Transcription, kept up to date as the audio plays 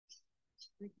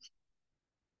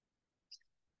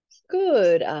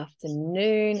Good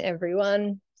afternoon,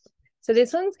 everyone. So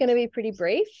this one's going to be pretty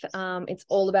brief. It's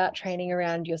all about training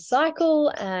around your cycle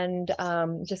and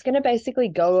just going to basically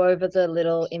go over the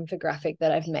little infographic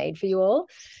that I've made for you all.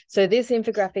 So this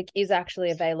infographic is actually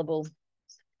available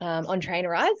on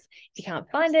Trainerize. If you can't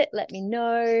find it, let me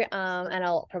know, and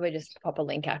I'll probably just pop a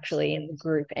link actually in the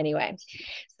group anyway.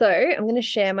 So I'm going to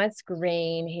share my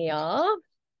screen here.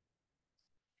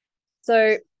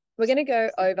 So we're going to go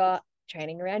over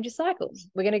training around your cycle.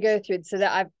 We're going to go through so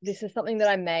that this is something that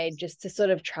I made just to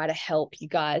sort of try to help you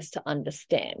guys to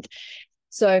understand.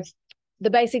 So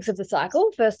the basics of the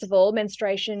cycle, first of all,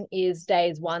 menstruation is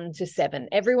days 1 to 7.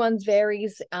 Everyone's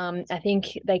varies. I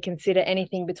think they consider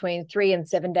anything between 3 and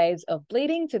 7 days of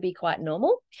bleeding to be quite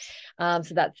normal.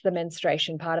 So that's the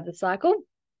menstruation part of the cycle.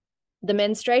 The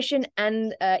menstruation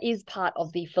is part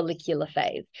of the follicular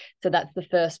phase. So that's the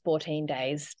first 14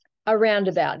 days around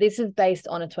about. This is based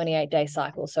on a 28-day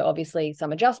cycle. So obviously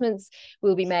some adjustments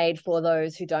will be made for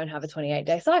those who don't have a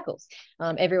 28-day cycle.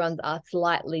 Everyone's are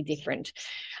slightly different.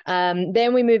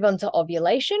 Then we move on to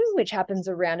ovulation, which happens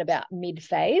around about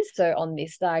mid-phase. So on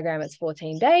this diagram, it's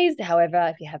 14 days. However,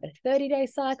 if you have a 30-day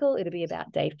cycle, it'll be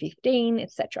about day 15,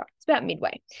 etc. It's about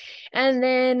midway. And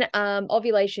then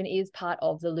ovulation is part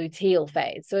of the luteal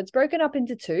phase. So it's broken up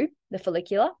into two, the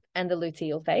follicular and the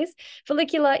luteal phase.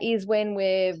 Follicular is when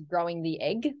we're growing the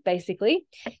egg, basically.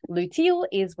 Luteal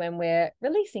is when we're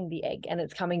releasing the egg and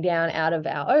it's coming down out of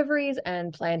our ovaries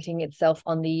and planting itself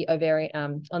on the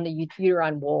ovarian, on the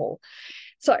uterine wall.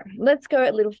 So let's go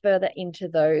a little further into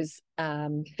those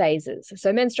phases.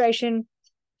 So menstruation,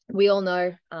 we all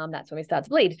know that's when we start to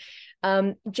bleed.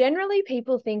 Generally,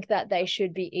 people think that they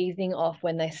should be easing off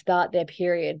when they start their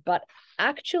period, but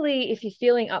actually, if you're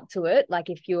feeling up to it, like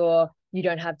if you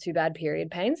don't have too bad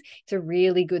period pains, it's a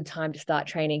really good time to start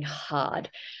training hard.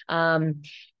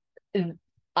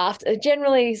 After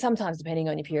generally, sometimes depending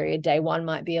on your period, day 1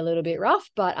 might be a little bit rough,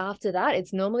 but after that,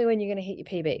 it's normally when you're going to hit your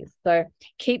PBs. So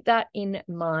keep that in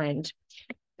mind.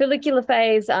 Follicular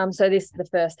phase, so this is the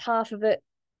first half of it.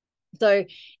 So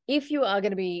if you are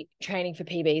going to be training for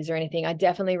PBs or anything, I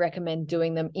definitely recommend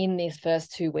doing them in this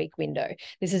first 2-week window.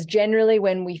 This is generally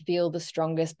when we feel the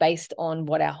strongest based on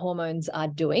what our hormones are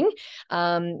doing.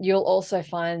 You'll also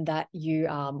find that you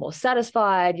are more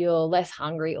satisfied, you're less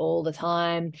hungry all the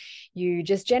time, you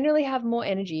just generally have more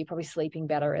energy, you're probably sleeping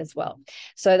better as well.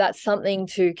 So that's something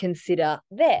to consider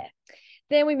there.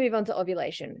 Then we move on to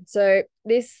ovulation. So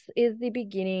this is the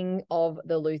beginning of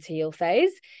the luteal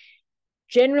phase.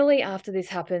 Generally, after this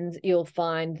happens, you'll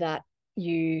find that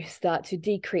you start to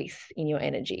decrease in your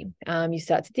energy. You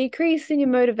start to decrease in your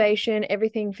motivation.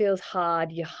 Everything feels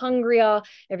hard. You're hungrier.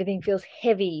 Everything feels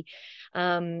heavy.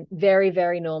 Very,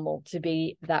 very normal to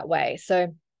be that way.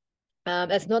 So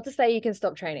that's not to say you can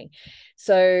stop training.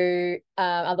 So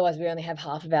otherwise, we only have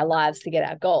half of our lives to get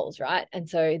our goals, right? And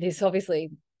so this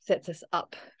obviously sets us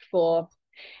up for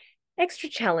extra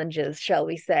challenges, shall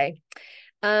we say.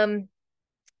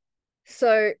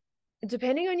 So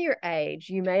depending on your age,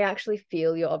 you may actually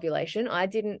feel your ovulation. I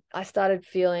started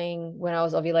feeling when I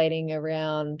was ovulating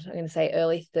around, I'm going to say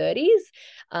early 30s.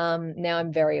 Now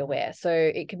I'm very aware. So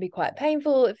it can be quite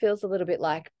painful. It feels a little bit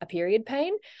like a period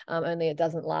pain, only it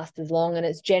doesn't last as long. And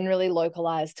it's generally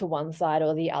localized to one side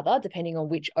or the other, depending on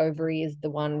which ovary is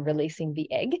the one releasing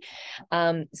the egg.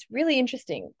 It's really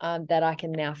interesting that I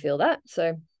can now feel that.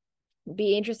 So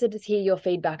be interested to hear your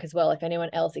feedback as well if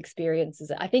anyone else experiences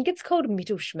it. I think it's called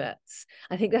Mittelschmerz.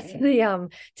 I think that's the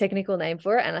technical name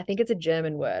for it, and I think it's a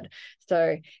German word.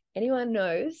 So anyone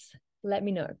knows, let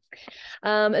me know.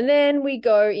 And then we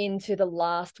go into the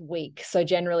last week. So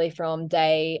generally from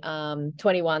day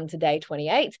 21 to day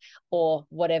 28, or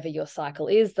whatever your cycle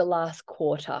is, the last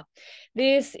quarter.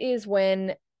 This is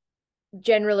when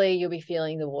generally you'll be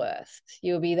feeling the worst.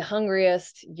 You'll be the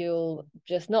hungriest. You'll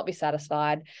just not be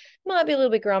satisfied. Might be a little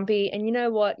bit grumpy. And you know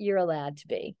what? You're allowed to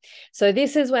be. So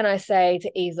this is when I say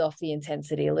to ease off the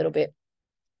intensity a little bit.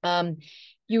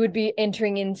 You would be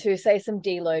entering into, say, some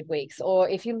deload weeks. Or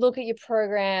if you look at your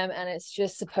program and it's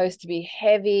just supposed to be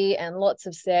heavy and lots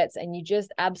of sets and you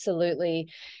just absolutely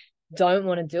don't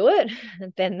want to do it,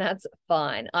 then that's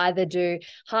fine. Either do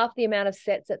half the amount of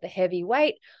sets at the heavy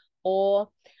weight or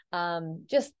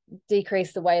just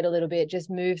decrease the weight a little bit, just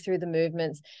move through the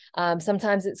movements.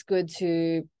 Sometimes it's good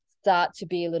to start to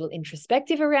be a little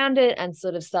introspective around it and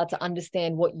sort of start to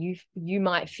understand what you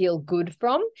might feel good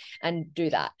from and do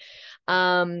that.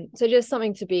 So just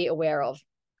something to be aware of.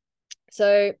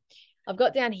 So I've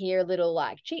got down here a little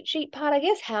like cheat sheet part, I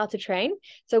guess, how to train.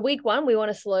 So week 1, we want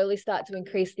to slowly start to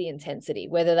increase the intensity,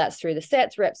 whether that's through the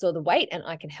sets, reps, or the weight, and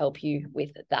I can help you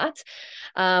with that.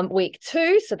 Week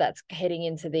 2, so that's heading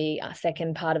into the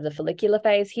second part of the follicular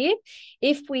phase here.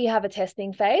 If we have a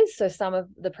testing phase, so some of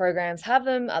the programs have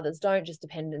them, others don't, just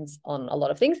depends on a lot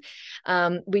of things.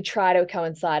 We try to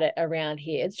coincide it around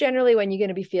here. It's generally when you're going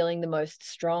to be feeling the most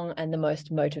strong and the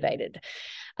most motivated.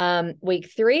 Week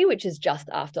 3, which is just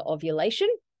after ovulation.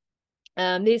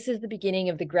 This is the beginning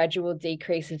of the gradual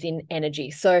decreases in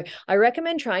energy. So I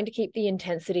recommend trying to keep the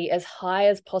intensity as high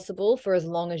as possible for as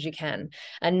long as you can,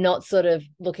 and not sort of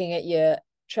looking at your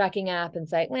tracking app and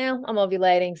say, well, I'm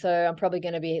ovulating, so I'm probably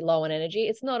going to be low on energy.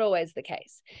 It's not always the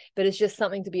case, but it's just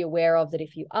something to be aware of, that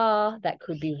if you are, that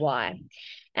could be why.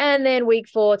 And then week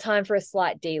 4, time for a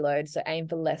slight deload. So aim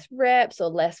for less reps or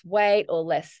less weight or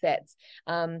less sets.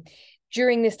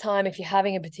 During this time, if you're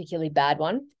having a particularly bad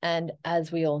one, and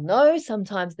as we all know,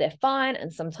 sometimes they're fine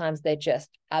and sometimes they just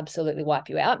absolutely wipe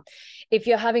you out. If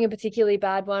you're having a particularly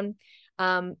bad one,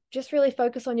 just really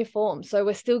focus on your form. So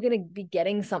we're still going to be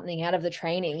getting something out of the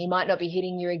training. You might not be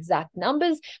hitting your exact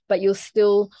numbers, but you'll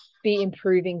still be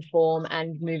improving form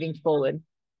and moving forward.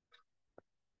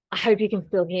 I hope you can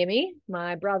still hear me.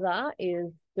 My brother is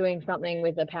doing something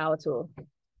with a power tool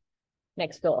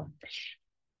next door.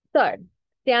 So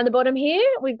down the bottom here,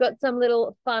 we've got some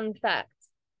little fun facts.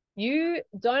 You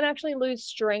don't actually lose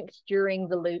strength during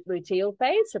the luteal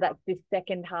phase. So that's this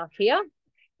second half here.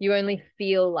 You only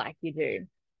feel like you do.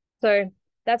 So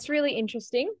that's really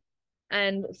interesting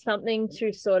and something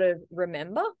to sort of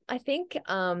remember, I think,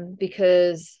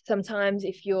 because sometimes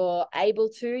if you're able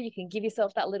to, you can give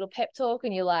yourself that little pep talk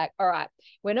and you're like, all right,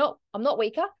 I'm not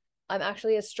weaker. I'm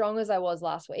actually as strong as I was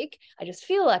last week. I just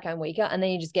feel like I'm weaker, and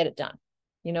then you just get it done.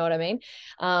 You know what I mean?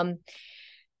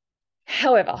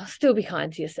 However, still be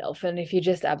kind to yourself. And if you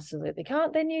just absolutely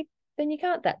can't, then you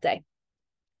can't that day.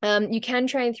 You can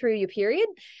train through your period.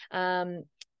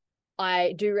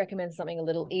 I do recommend something a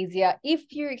little easier if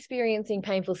you're experiencing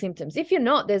painful symptoms. If you're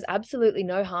not, there's absolutely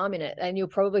no harm in it, and you'll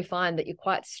probably find that you're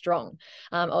quite strong.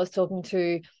 I was talking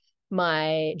to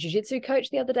my jiu-jitsu coach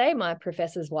the other day, my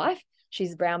professor's wife.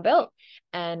 She's a brown belt,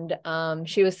 and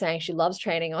she was saying she loves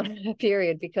training on her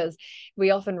period because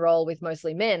we often roll with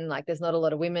mostly men. Like, there's not a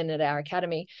lot of women at our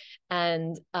academy,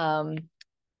 and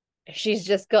she's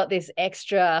just got this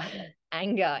extra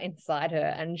anger inside her,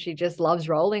 and she just loves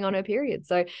rolling on her period.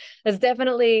 So there's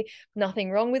definitely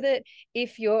nothing wrong with it.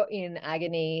 If you're in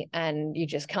agony and you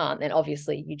just can't, then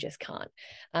obviously you just can't.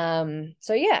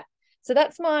 So yeah. So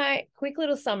that's my quick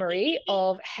little summary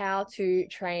of how to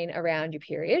train around your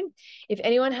period. If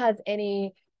anyone has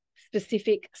any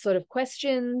specific sort of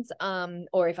questions,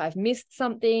 or if I've missed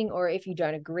something, or if you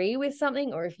don't agree with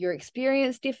something, or if your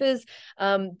experience differs,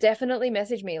 definitely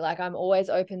message me. Like, I'm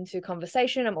always open to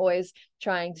conversation. I'm always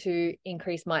trying to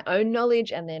increase my own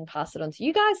knowledge and then pass it on to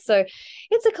you guys. So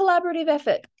it's a collaborative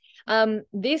effort.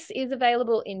 This is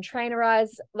available in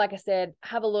Trainerize. Like I said,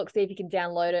 have a look, see if you can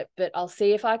download it, but I'll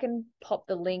see if I can pop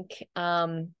the link.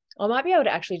 I might be able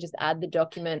to actually just add the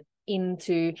document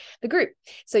into the group,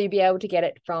 so you'll be able to get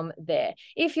it from there.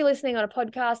 If you're listening on a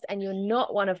podcast and you're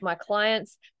not one of my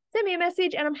clients, send me a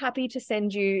message and I'm happy to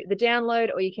send you the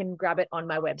download, or you can grab it on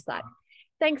my website.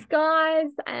 Thanks, guys,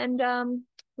 and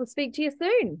we'll speak to you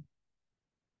soon.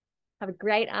 Have a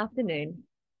great afternoon.